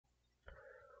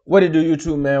What it do,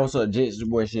 YouTube, man? What's up, Jits? Your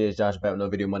boy Shehatesjosh back with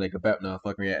another video. My nigga back with another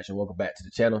fucking reaction. Welcome back to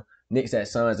the channel. KNICKS at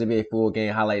SUNS, NBA full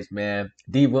game highlights, man.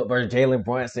 D-Book versus Jalen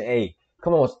Brunson. Hey,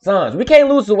 come on, SUNS. We can't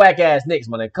lose to whack-ass Knicks,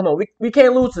 my nigga. Come on, we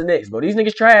can't lose to the Knicks, bro. These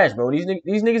niggas trash, bro. These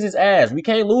niggas is ass. We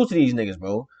can't lose to these niggas,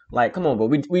 bro. Like, come on, bro.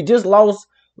 We just lost.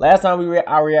 Last time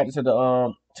I reacted to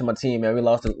the to my team, man. We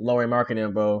lost to Laurie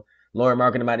Marketing, bro. Laurie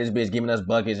Marketing about this bitch giving us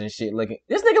buckets and shit.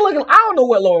 This nigga looking. I don't know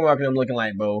what Laurie Marketing looking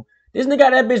like, bro. This nigga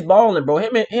got that bitch balling, bro.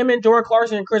 Him and Jordan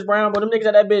Clarkson and Chris Brown, bro. Them niggas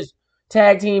got that bitch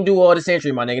tag team duo of the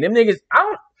century, my nigga. Them niggas,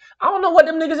 I don't know what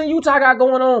them niggas in Utah got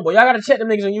going on, bro. Y'all gotta check them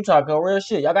niggas in Utah, cause real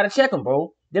shit. Y'all gotta check them,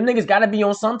 bro. Them niggas gotta be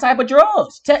on some type of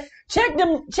drugs. Check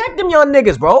them young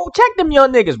niggas, bro. Check them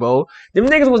young niggas, bro. Them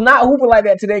niggas was not hooping like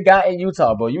that till they got in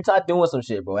Utah, bro. Utah doing some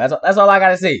shit, bro. That's all I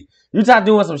gotta say. Utah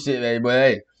doing some shit, man. But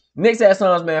hey, Knicks at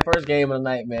SUNS, man. First game of the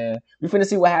night, man. We finna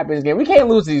see what happens again. We can't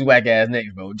lose to these whack ass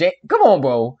Knicks, bro. Come on,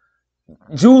 bro.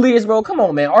 Julius, bro, come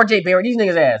on, man. RJ Barrett, these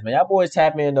niggas ass, man. Y'all boys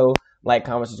tap in, though. Like,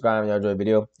 comment, subscribe, and y'all enjoy the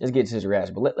video. Let's get to this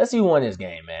reaction. But let's see who won this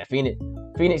game, man. Phoenix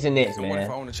and Knicks,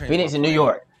 man. Phoenix and New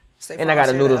York. And I got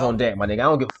the noodles on deck, my nigga. I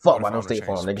don't give a fuck about no State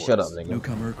Farm, nigga. Shut up,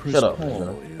 nigga. Shut up,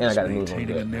 nigga. And I got the noodles on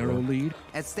deck. Narrow lead.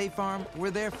 At State Farm,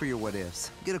 we're there for your what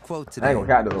ifs. Get a quote today. I ain't gonna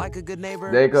count those. Like a good neighbor,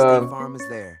 State Farm is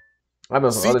there. I've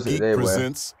been some other shit today,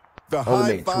 boy. The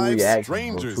High Five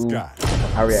Strangers Guide.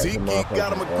 SeatGeek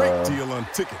got him a great deal on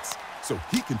tickets, so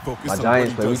he can focus my on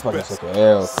Giants, what he bro, we does fucking best. took an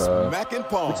L, cuz.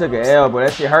 We We took an L, bro.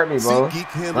 That shit hurt me, bro.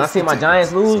 When I see my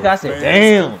Giants lose, I said,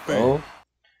 damn, bro.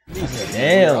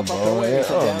 Damn, bro.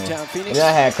 And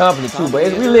I had company, too, but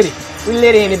we lit it. We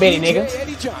lit it in the bitty, nigga.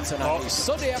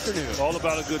 Sunday afternoon. All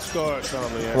about a good start,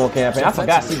 Tommy. Come on, campaign. I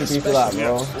forgot CP3 still out,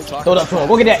 bro. Throw it up to him.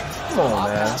 Go get that. Come on,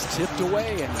 man.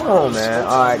 Come on, man.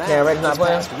 All right, Cam Reddish not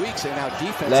playing.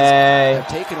 Lay.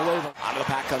 Taken away. Out of the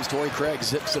pack comes Torrey Craig.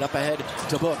 Zips it up ahead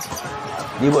to Book.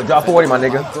 You would drop 40, my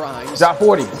nigga. Drop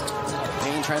 40.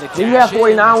 Did you have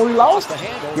 49 when we lost?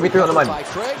 Give me 300 money.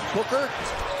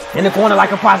 In the corner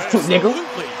like a prostitute, nigga.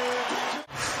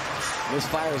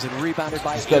 Misfires and rebounded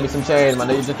by. Just get me some change, my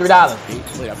nigga. Just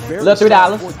 $3. Little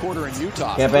 $3.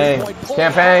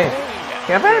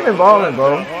 Campaign been balling,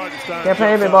 bro.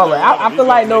 Campaign been balling. I feel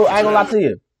like, no, I ain't gonna lie to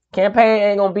you. Campaign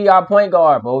ain't gonna be our point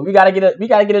guard, bro. We gotta get a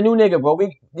new nigga, bro.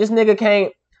 This nigga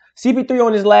can't. CP3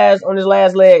 on his last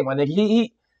leg, my nigga.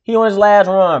 He on his last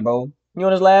run, bro. He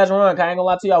on his last run. I ain't gonna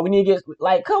lie to y'all. We need to get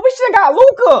like, cuz we should have got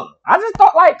LUKA. I just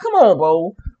thought, like, come on,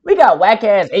 bro. We got whack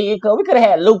ass 8, cuz we could have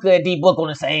had LUKA and D-Book on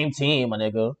the same team, my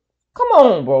nigga. Come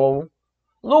on, bro.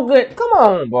 LUKA, come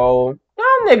on, bro.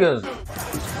 Y'all niggas.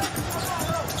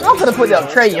 Y'all could have put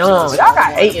up Trey Young. Y'all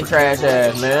got 8 in trash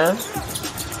ass, man.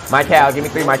 My cow, give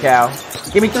me 3, my cow.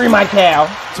 Give me 3, my cow.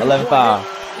 11-5. I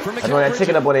doing that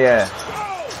chicken up on the ass.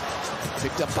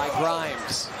 Picked up by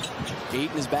Grimes.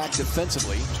 Ayton is back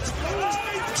defensively.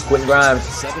 Quentin Grimes.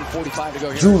 7:45 to go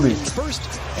here. Julius.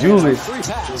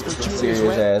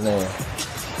 Serious ass man.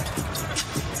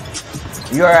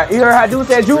 You heard how dude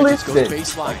said Julius?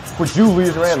 For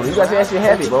Julius Randle. You gotta say that shit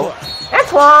heavy, bro.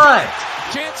 Antoine!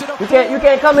 You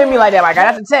can't come at me like that, my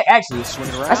guy. That's a tech, actually.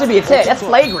 That should be a tech. That's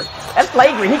flagrant. That's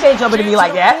flagrant. He can't jump into me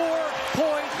like that.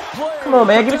 Come on,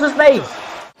 man. Give me some space.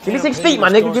 Give me 6 feet, my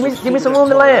nigga. Give me some room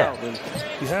to land.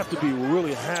 You have to be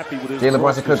really happy with his Jalen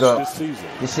Brunson cook up.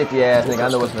 This shifty ass nigga. I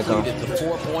know what's gonna come.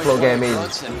 Flow game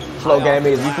easy. Flow game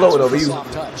easy. We floating over you.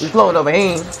 We floating over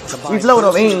him. We floating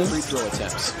over him.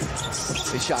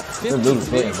 Them noodles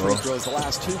hitting, bro.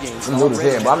 Them noodles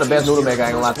hitting, bro. I'm the best noodle maker. I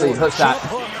ain't gonna lie to you. Hook shot.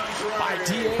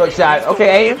 Hook shot.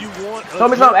 Okay, Aiden. Show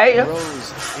me something, Aiden.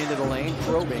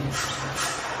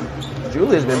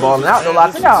 Julius been balling out. No lie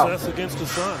to y'all.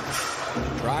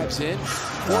 Drives in,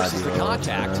 forces the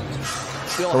contact.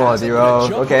 Come on, D-Rose.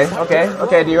 Okay,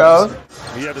 D-Rose.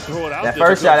 That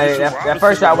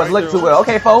first shot was looked too well.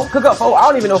 Okay, Fo. Cook up, Fo. I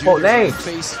don't even know Fo's name.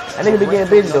 That nigga be getting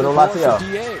busy, though. Don't lie to y'all.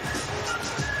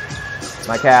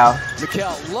 My cow. The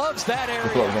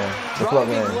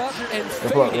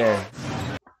float game.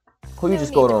 Who you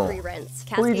just scored on?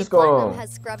 Who you just scored on?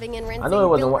 I know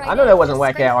that wasn't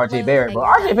whack out RJ Barrett, but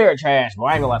RJ Barrett trash, bro.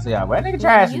 I ain't gonna lie to y'all, bro. That nigga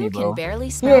trash to me, bro. He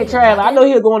ain't trash. Like, I know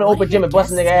he'll go in the open gym and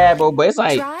bust a nigga ass, bro. But it's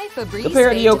like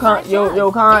compared to your competitors,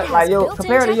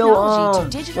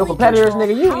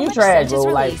 nigga, you trash, bro.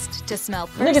 Like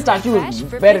niggas thought you was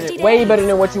way better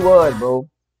than what you was, bro.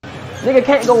 Nigga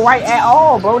can't go right at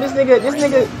all, bro. This nigga,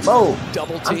 bro.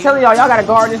 I'm telling y'all gotta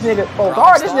guard this nigga. Bro,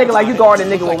 guard this nigga like you guard a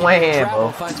nigga with one hand,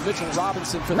 bro.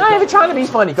 I'm not even trying to be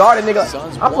funny. Guard a nigga.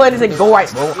 I'm playing this nigga go right,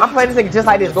 bro. I'm playing this nigga just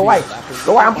like this. Go right.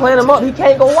 Go right. I'm playing him up. He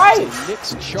can't go right.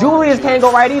 Julius can't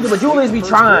go right either, but Julius be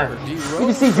trying. You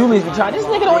can see Julius be trying. This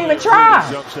nigga don't even try.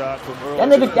 That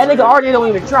nigga already don't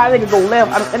even try. That nigga go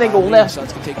left. That nigga go left.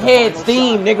 Head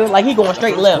steam, nigga. Like he going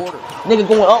straight left. Nigga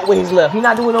going up with his left. He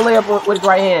not doing no layup with his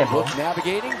right hand, bro.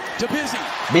 Navigating to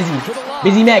Busy.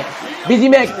 Busy Mac.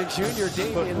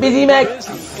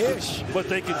 But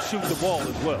they can shoot the ball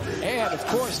as well. And of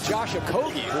course, Josh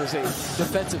Okogie, who's a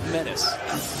defensive menace.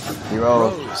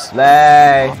 Rose.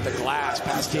 Lay. Off the glass,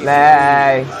 past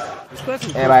Lay.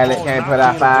 Everybody can't put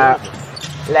out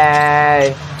 5.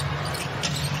 Lay.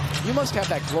 You must have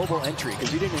that global entry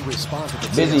because you didn't even respond to the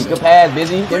Busy, good pass,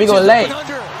 Busy. Then we gonna lay.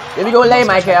 Then we gonna lay,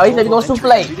 Michael. He said we gonna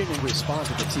souffle.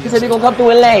 He said we gonna come through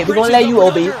and lay. We gonna lay you,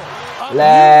 OB.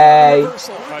 Lay.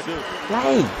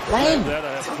 Lay.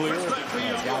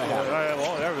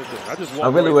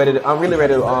 I'm really ready to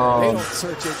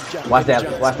watch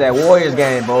that Warriors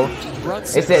game, bro.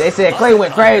 They said Clay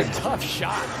went crazy.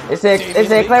 They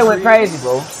said Clay went crazy,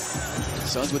 bro.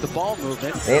 Suns with the ball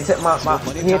movement. He didn't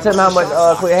tell me how much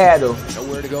Clay had though.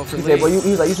 Nowhere to go from he said, well,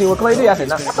 he's like, you see what Clay did? I said,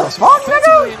 nah, what the fuck,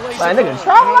 nigga? Like, nigga,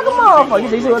 travel like a motherfucker. He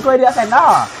said, you see what Clay did? I said,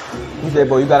 nah. He said,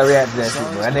 boy, you gotta react to that shit,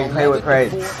 bro. That nigga Clay went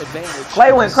crazy.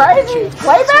 Clay went crazy?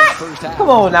 Clay back? Come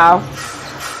on now.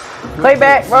 Clay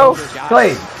back, bro.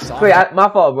 Clay, my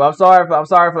fault, bro. I'm sorry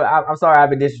I've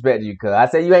been disrespecting you, cuz. I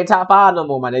said you ain't top 5 no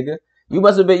more, my nigga. You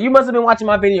must have been watching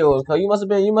my videos, cuz. You must have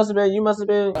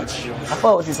been. I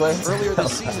fuck with you, Clay. Earlier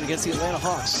this season against the Atlanta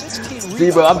Hawks, 16 rebounds.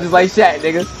 See, bro, I'm just like Shaq,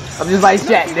 nigga.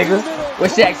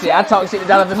 What Shaq said, I talk shit to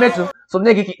Donovan Mitchell, so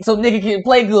nigga can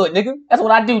play good, nigga. That's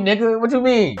what I do, nigga. What you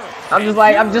mean? I'm just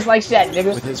like Shaq,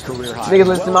 nigga. With his career high. Niggas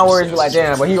listen to my words and be like,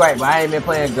 damn, but he right, but I ain't been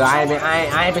playing good. I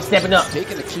ain't been stepping up.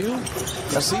 Taking the cue.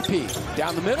 CP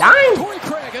down the middle. Dime. Torrey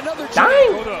Craig, another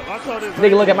Dime.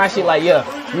 Nigga look at my shit like, yeah,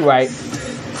 you right.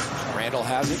 Randall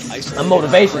has it. I'm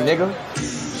motivation, nigga.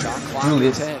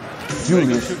 Julius.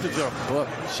 Book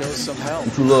shows some help.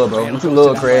 What you love, bro? What you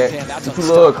love, Craig? What you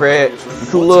love, Craig?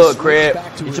 What you love, Craig?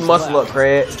 Get your muscle up,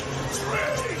 Craig.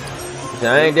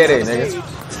 I ain't dead it, nigga.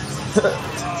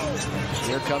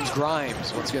 Here comes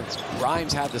Grimes. Once again,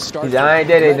 Grimes had the start. I ain't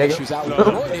dead it, nigga. She's out with a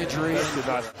groin injury.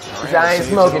 I ain't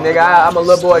smoking, nigga. I'm a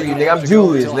little boy, you nigga. I'm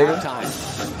Julius, nigga.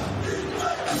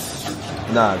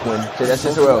 Nah, Quinn. Say that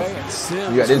shit somewhere else.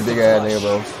 You got this big ass nigga,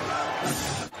 bro.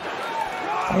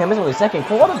 Damn, it's only second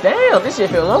quarter. Damn, this shit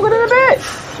feel longer than a bitch.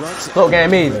 Slow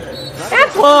game easy.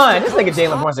 Antoine, this nigga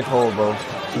Jalen Brunson cold, bro.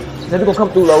 Then we gonna come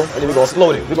through low, and then we gonna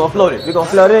float it. We gonna float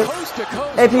it.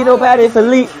 Hey, Pino Patty,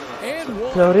 Philippe.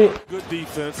 Float it. Good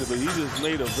defense, but he just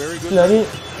made a very good. Float it.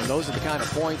 And those are the kind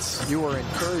of points you were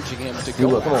encouraging him to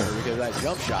go after because that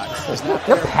jump shot was not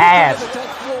good pass.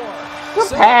 Good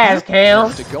pass,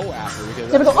 Cam. To go after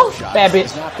because that oh, bad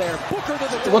bitch. Not there.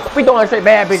 We throwing straight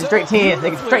bad bitch, straight 10s,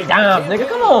 nigga, straight dimes, nigga.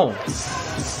 Come on.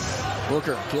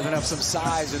 Booker giving up some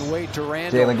size and weight to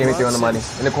Randall. Jalen, give me 3 on the money.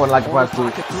 In the corner like a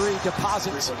prostitute.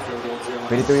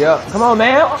 53 up. Come on,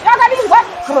 man. Y'all got these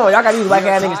whack. Come on, y'all got these whack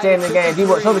ass niggas standing in the game.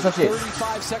 D-Boy, show me some shit.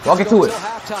 Walk into it.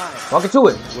 Walk into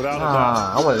it.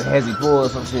 I want a hezzy pull or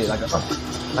some shit. Like a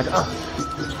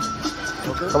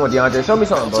Come on, DeAndre. Show me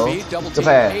something, bro. Good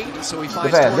pass. Good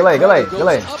pass. Good lay.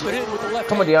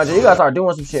 Come on, DeAndre. You gotta start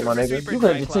doing some shit, my nigga. You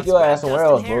could've just took your ass somewhere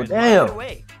else, bro. Damn.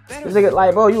 This nigga,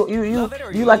 like, bro, you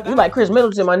like Chris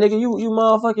Middleton, my nigga. You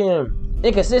motherfucking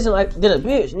inconsistent like did a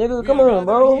bitch, nigga. Come on,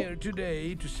 bro.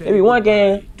 Maybe one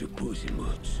game.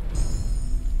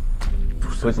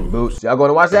 Puss in Boots. Y'all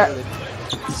gonna watch that?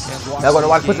 Y'all gonna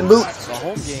watch Puss in Boots?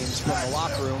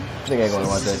 Nigga ain't gonna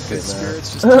watch that shit,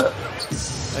 man.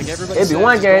 It'd be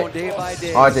one game.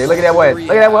 RJ, look at that way. Look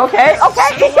at that way. Okay.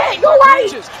 He can't go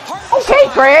right. Okay,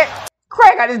 Craig.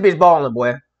 Craig got this bitch balling,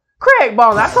 boy. Craig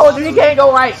balling. I told you he can't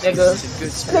go right, nigga.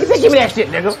 Nigga, give me that shit,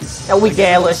 nigga. That weak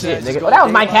ass little shit, nigga. Oh, that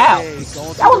was Mike Cal.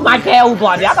 That was Mike Cal who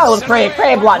blocked it. I thought it was Craig.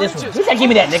 Craig blocked this one. He said, give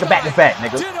me that, nigga, back to back,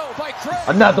 nigga.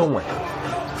 Another one.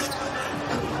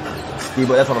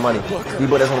 D-Boy, that's on the money.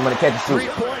 D-Boy, that's on the money. Catch and shoot.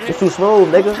 It's too smooth,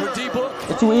 nigga.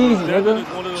 It's too easy, nigga.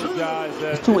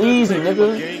 It's too easy,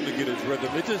 nigga.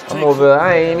 I'm over there.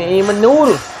 I ain't even eating my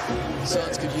noodles.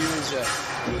 Suns could use a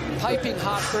piping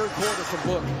hot third quarter from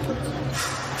Book.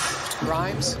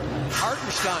 Grimes,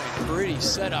 Hartenstein, pretty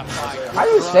set up by Grimes. How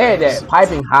you said that?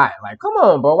 Piping hot. Like, come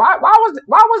on, bro. Why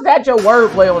was that your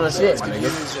wordplay on the shit, my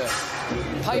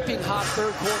nigga? Piping hot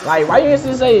third quarter. Like, why you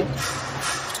just say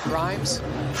Grimes,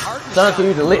 Suns can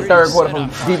use a lit third quarter from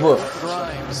D-Book.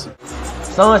 Grimes.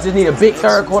 Suns just need a big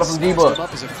third quarter from D-Book.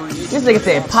 This nigga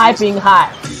said piping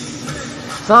hot.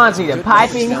 Suns need a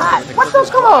piping hot. What the?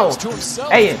 Come on.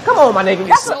 Ayin, come on, my nigga.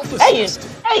 Ayin.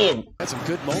 Ayin,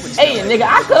 nigga,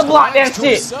 I could have blocked that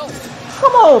shit.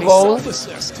 Come on, bro.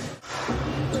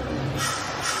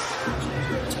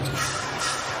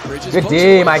 Good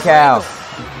D, my cow.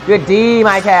 Good D,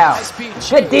 my cow.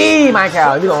 Good D, my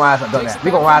cow. We gonna rise up dunk that.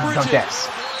 We gonna rise up dunk that.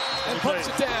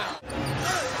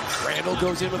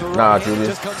 Nah,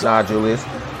 Julius. Nah, Julius.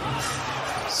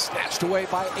 Snatched away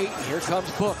by 8. Here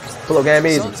comes Book. Pull up game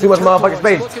easy. Too much motherfucking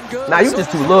space. Nah, you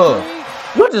just too love.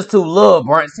 You just too love,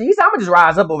 Brunson. He said I'ma just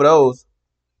rise up over those.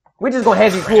 We just gonna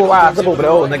heavy pull rise up over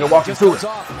those, nigga. Walk into it.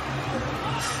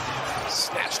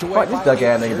 What this duck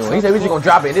ass nigga doing? He said we just gonna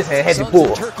drop it in this hand, heavy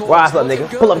pull. Rise up, nigga.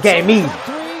 Pull up game easy.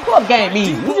 Pull up game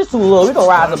easy. You just too low. We gonna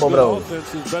rise up over those.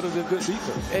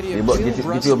 D-Book,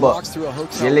 get you a buck.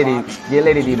 Get lady,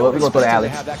 D-Book. We gonna throw the alley.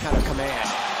 Have that kind of command.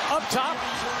 Up top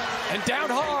and down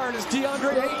hard is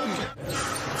DeAndre Ayton.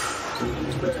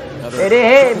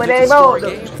 Hey, but they both.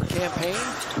 Campaign.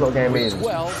 Go game easy.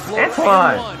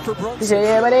 Antoine. He said,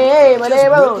 yeah, but they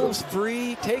both.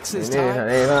 3 takes his time.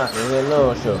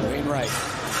 Wainwright.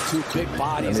 2 big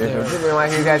bodies there.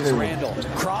 Randall.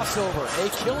 Crossover. A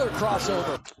killer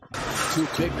crossover. 2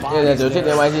 big bodies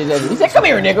there. He said, come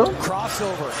here, nigga.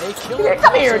 Crossover. A killer. He said,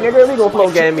 come here, nigga. We gonna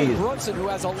flow game easy. Brunson, who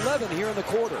has 11 here in the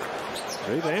quarter.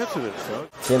 They've answered it, son.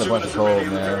 Seen a bunch of cold,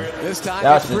 man.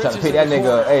 Y'all should try to pick that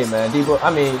nigga. Hey, man. D-Book.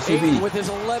 I mean, CP.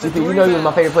 CP, you know you was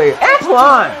my favorite player.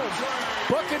 Antoine!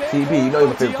 CP, you know you're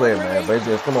my favorite player, man. But it's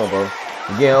just, come on, bro.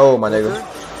 You're getting old, my nigga.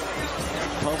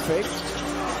 Pump fake.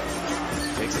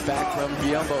 Takes it back from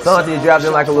Biombo. Something dropped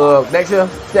in like a little. Next year,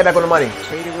 step back on the money.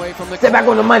 Step back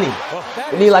on the money.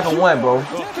 We need like a 1, bro.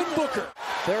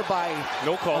 Thereby,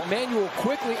 no call. Emmanuel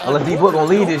quickly. Unless D-Book gonna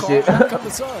lead this shit.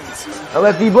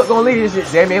 Unless D-Book gonna lead this shit.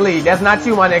 Damian Lee, that's not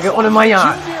you, my nigga. On the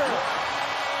Mayan.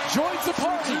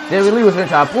 Damian Lee was gonna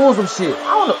try to pull some shit. I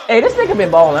don't know. Hey, this nigga been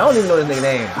balling. I don't even know this nigga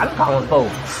name. I don't call him 4.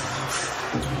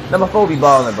 Number 4 be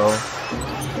balling, bro.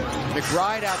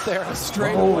 McBride out there, a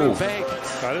straight away bank.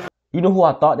 You know who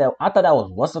I thought that? I thought that was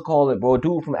what's it called, bro?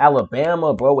 Dude from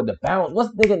Alabama, bro, with the bounce.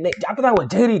 What's the nigga name? I thought that was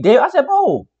JD Davis. I said,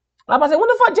 bro. I was like, when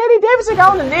the fuck JD Davidson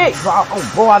got on the Knicks? Bro, I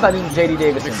thought he was JD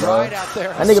Davidson, bro.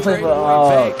 That nigga played for the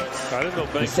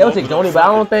Celtics, don't he? But I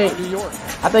don't think.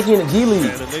 I think he in the G League.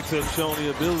 And the Knicks have shown the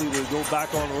ability to go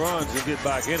back on runs and get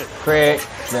back in it. Craig.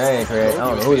 Nah, that ain't Craig. I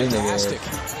don't know who this nigga is.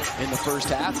 In the first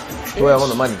half. 12 on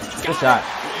the money. Good shot.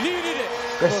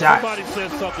 Good shot. Somebody said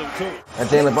something too. And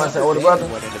Jalen Brunson, older brother?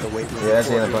 Yeah, that's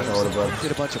Jalen Brunson, older brother.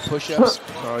 Did a bunch of push-ups. He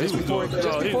was doing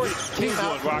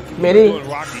Rocky. Midi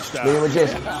style. Midi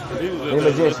magician.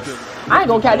 I ain't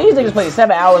gonna count. These niggas played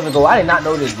 7 hours ago. I did not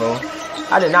know this, bro.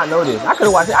 I did not know this. I could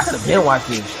have watched it. I could have been watched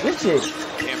this. This shit.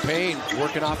 Campaign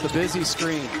working off the busy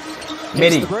screen.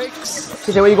 Midi.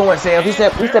 He said, where you going, Sam? He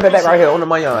said, we stepping back right here on the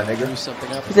Mayan, nigga. He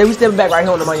said, we stepping back right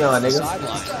here on the Mayan, nigga.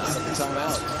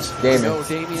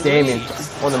 Damien.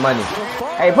 On the money.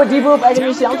 Hey, put D-Book back in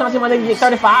this shit. I'm trying to see my nigga get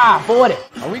 35, 40.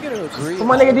 Are we going to agree? Put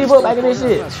my nigga D-Book back in this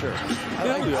shit. I'm not sure. I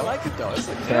like it, though. It's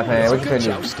like, Campaign, what you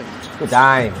finna do? Good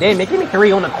dime. Damien, give me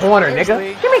 3 on the corner, nigga.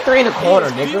 Give me 3 in the corner,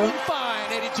 nigga.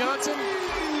 Fine, Eddie Johnson.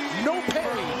 No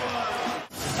parry.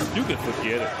 You can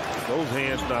forget it. Those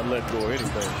hands not let go or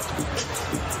anything.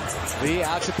 Lee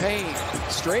out to Payne.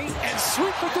 Straight and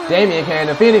sweep for 3. Damian came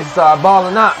to Phoenix and started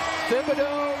balling out.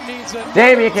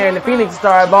 Damian came to Phoenix and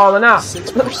started balling out.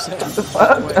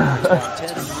 6%.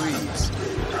 10 threes.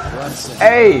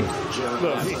 Hey.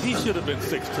 Look, he should have been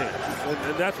 6'10",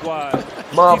 and that's why.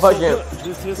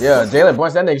 Motherfucking. Yeah, Jalen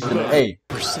Brunson, that nigga should have been 8.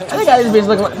 I think I this bitch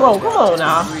looking like, bro, come on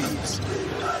now.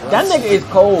 That nigga is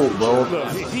cold, bro.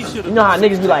 You know how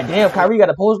niggas be like, damn, Kyrie got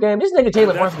a post game? This nigga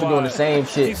Jalen Brunson be doing the same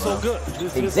shit, bro.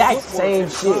 Exact same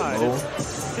shit, bro.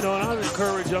 You know, and I would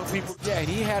encourage young people. Yeah, and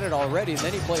he had it already, and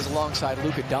then he plays alongside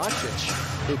LUKA Doncic,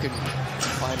 who can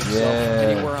find himself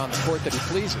anywhere on the court that he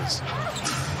pleases.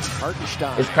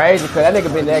 Hartenstein. It's crazy because that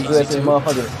nigga been that good since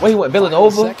motherfucker. When he went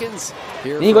Villanova?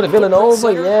 Did he go to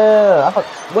Villanova? Yeah. I thought,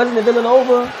 wasn't it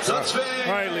Villanova? I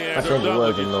think it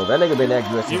was Villanova. That nigga been that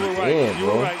good since then, bro. You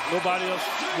were right. Nobody else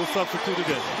will substitute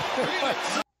again.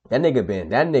 That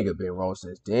nigga been raw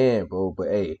since then, bro. But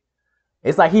hey,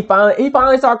 it's like he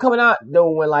finally started coming out though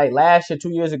when like last year,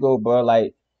 2 years ago, bro.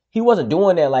 Like he wasn't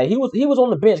doing that. Like he was on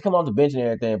the bench, coming off the bench and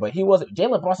everything. But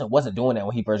Jalen Brunson wasn't doing that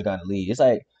when he first got in the league. It's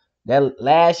like that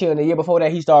last year and the year before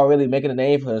that, he started really making a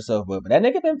name for himself. But that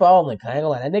nigga been balling. I ain't gonna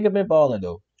lie, that nigga been balling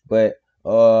though. But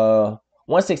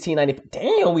 116.90.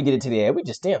 Damn, we did it today. We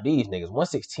just stamped these niggas.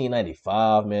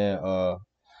 116.95, man.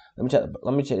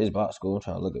 Let me check this box score. I'm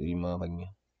trying to look at these motherfuckers.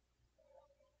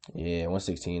 Yeah,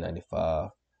 116.95.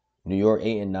 New York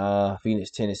 8-9.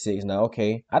 Phoenix 10-6. Now,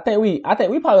 okay. I think we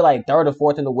probably like 3rd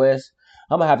or 4th in the West.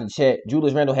 I'm gonna have to check.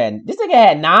 Julius Randle this nigga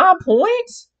had 9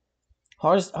 points.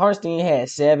 Hartenstein had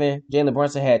 7. Jalen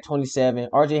Brunson had 27.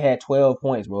 RJ had 12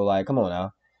 points, bro. Like, come on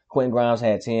now. Quentin Grimes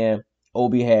had 10.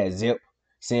 Obi had zip.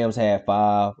 Sims had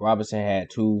 5. Robinson had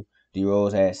 2. D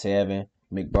Rose had 7.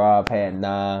 McBride had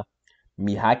 9.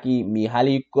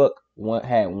 Mihaly Cook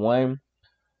had 1.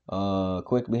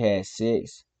 Quickly had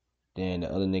 6. Then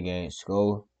the other nigga ain't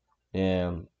score.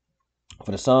 Then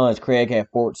for the Suns, Craig had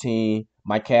 14.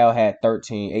 Michael had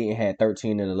 13. Ayton had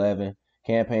 13 and 11.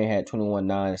 Campaign had 21,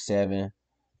 9, and 7.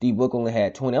 D-Book only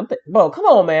had 20. Bro, come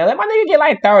on, man. Let my nigga get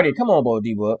like 30. Come on, bro,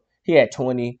 D-Book. He had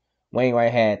 20.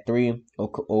 Wainwright had 3.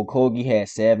 Okogie had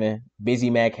 7. Busy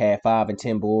Mac had 5 and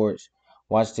 10 boards.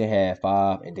 Washington had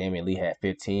 5. And Damian Lee had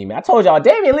 15. Man, I told y'all,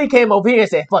 Damian Lee came over here and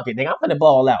said, fuck it, nigga. I'm finna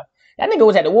ball out. That nigga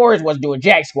was at the Warriors, was doing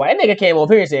jack squat. That nigga came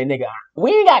over here and said, nigga, we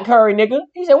ain't got Curry, nigga.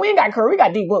 He said, we ain't got Curry. We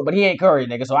got D-Book, but he ain't Curry,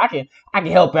 nigga. So I can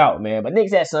help out, man. But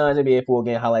Knicks at Suns, NBA full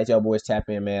game highlights. Y'all boys tap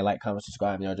in, man. Like, comment,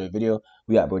 subscribe, and y'all enjoy the video.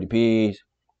 We got Brody Peace.